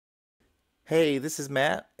Hey, this is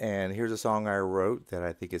Matt, and here's a song I wrote that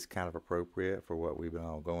I think is kind of appropriate for what we've been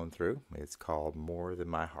all going through. It's called More Than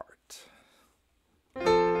My Heart.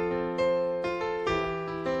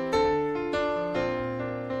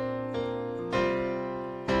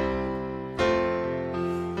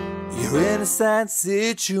 You're in a sad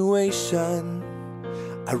situation.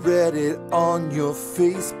 I read it on your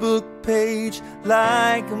Facebook page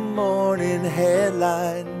like a morning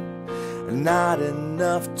headline. Not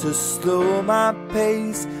enough to slow my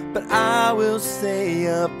pace, but I will say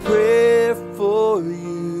a prayer for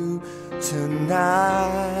you tonight.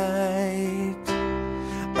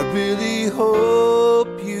 I really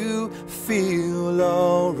hope you feel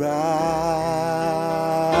alright.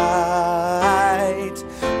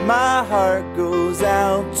 My heart goes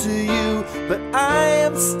out to you, but I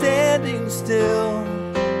am standing still.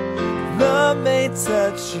 Love may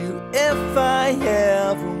touch you if I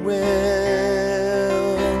ever will.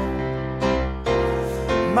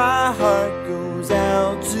 My heart goes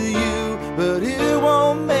out to you, but it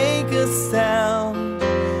won't make a sound,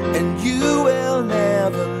 and you will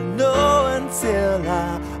never know until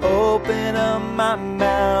I open up my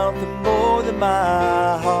mouth. The more than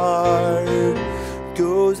my heart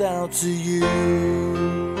goes out to you.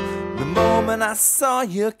 The moment I saw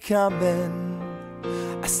you coming,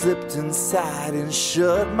 I slipped inside and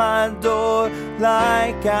shut my door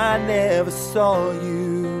like I never saw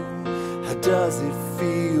you. How does it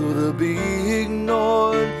feel to be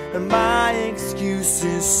ignored? And my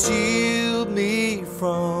excuses shield me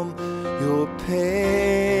from your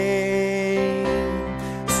pain.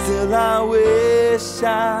 Still I wish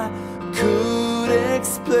I could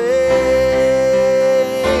explain.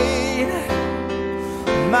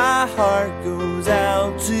 My heart goes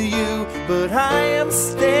out to you, but I am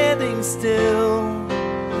standing still.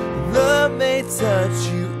 Love may touch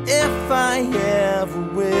you if I ever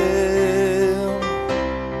will.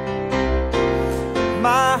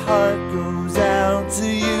 My heart goes out to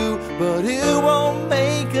you, but it won't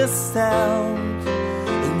make a sound,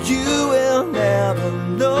 and you will never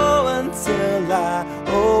know until I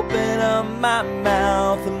open up my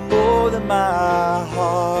mouth. And more than my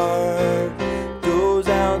heart goes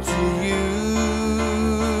out to you.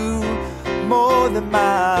 More than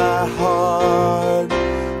my heart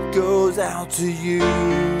goes out to you.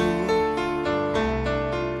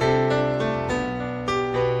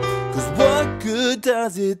 'Cause what good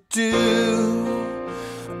does it do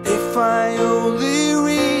if I only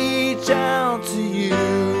reach out to you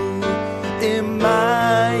in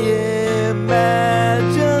my imagination?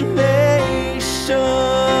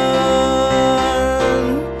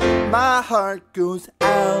 My heart goes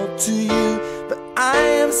out to you, but I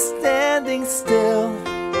am standing still.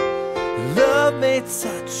 Love may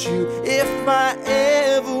touch you if I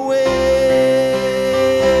ever will.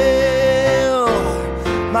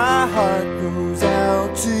 My heart goes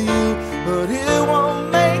out to you, but it won't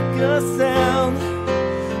make a sound,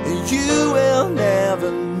 and you will never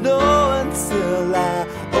know until I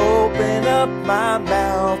open up my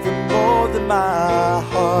mouth. And more than my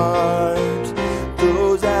heart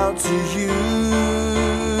goes out to you.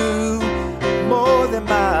 More than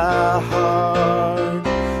my heart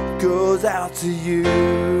goes out to you.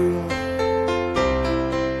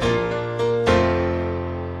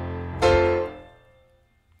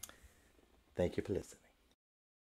 Thank you for listening.